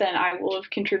out, then I will have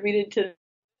contributed to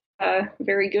a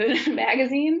very good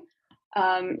magazine.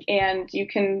 And you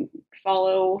can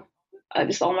follow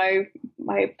just all my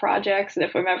projects, and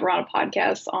if I'm ever on a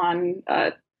podcast, on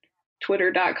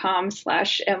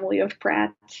twitter.com/Emily of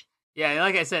Pratt. Yeah,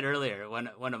 like I said earlier,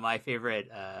 one of my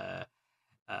favorite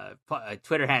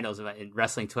Twitter handles in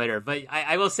wrestling Twitter. But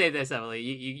I will say this, Emily,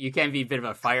 you can be a bit of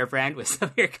a firebrand with some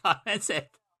of your comments. And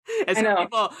I know.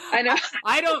 People, I know.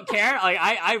 I don't care. Like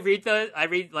I read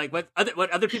like what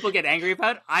other people get angry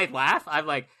about. I laugh. I'm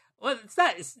like, well, it's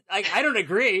not. It's like I don't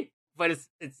agree, but it's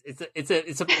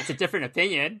a different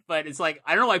opinion. But it's like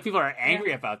I don't know why people are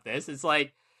angry about this. It's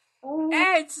like.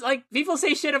 It's like people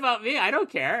say shit about me. I don't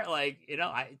care. Like, it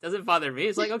doesn't bother me.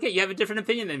 It's like, okay, you have a different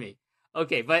opinion than me.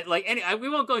 Okay, but like, we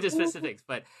won't go into specifics.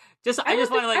 But I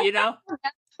just want to let you know.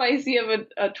 That's spicy of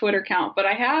a Twitter account, but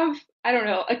I don't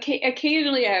know.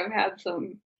 Occasionally, I've had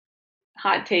some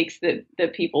hot takes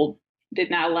that people did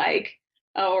not like,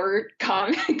 or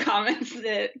comments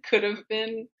that could have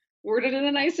been worded in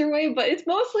a nicer way. But it's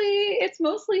mostly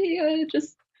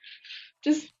just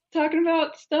talking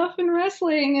about stuff in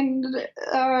wrestling, and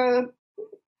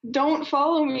don't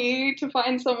follow me to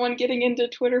find someone getting into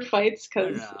Twitter fights,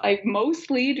 because I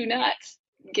mostly do not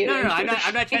get into I'm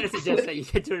not trying to suggest that you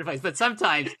get Twitter fights, but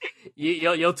sometimes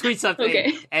you'll tweet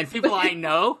something, and people I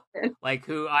know, like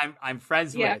who I'm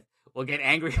friends with, will get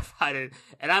angry about it,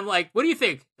 and I'm like, what do you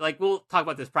think? Like, we'll talk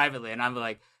about this privately, and I'm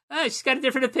like, she's got a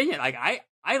different opinion. Like, I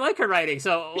like her writing,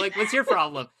 so like, what's your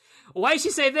problem? Why did she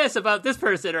say this about this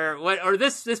person, or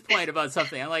this point about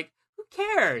something? I'm like, who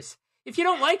cares? If you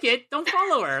don't like it, don't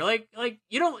follow her. Like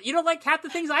you don't like half the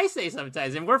things I say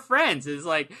sometimes, and we're friends. It's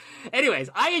like, anyways,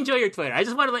 I enjoy your Twitter. I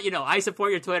just want to let you know I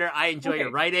support your Twitter. I enjoy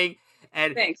your writing,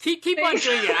 and keep on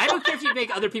doing it. I don't care if you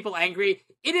make other people angry.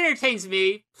 It entertains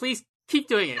me. Please keep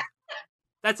doing it.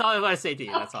 That's all I want to say to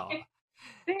you. That's all.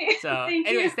 So,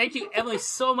 anyways, thank you, Emily,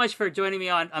 so much for joining me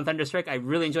on Thunderstruck. I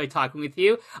really enjoyed talking with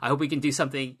you. I hope we can do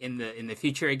something in the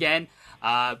future again.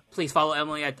 Please follow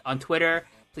Emily on Twitter.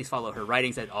 Please follow her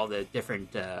writings at all the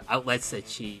different outlets that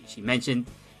she mentioned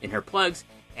in her plugs.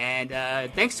 And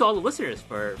thanks to all the listeners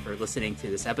for listening to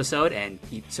this episode, and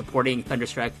keep supporting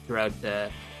Thunderstruck throughout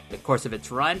the course of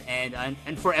its run.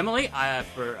 And for Emily,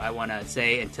 I want to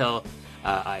say, until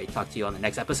I talk to you on the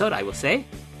next episode, I will say,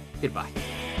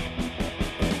 Goodbye.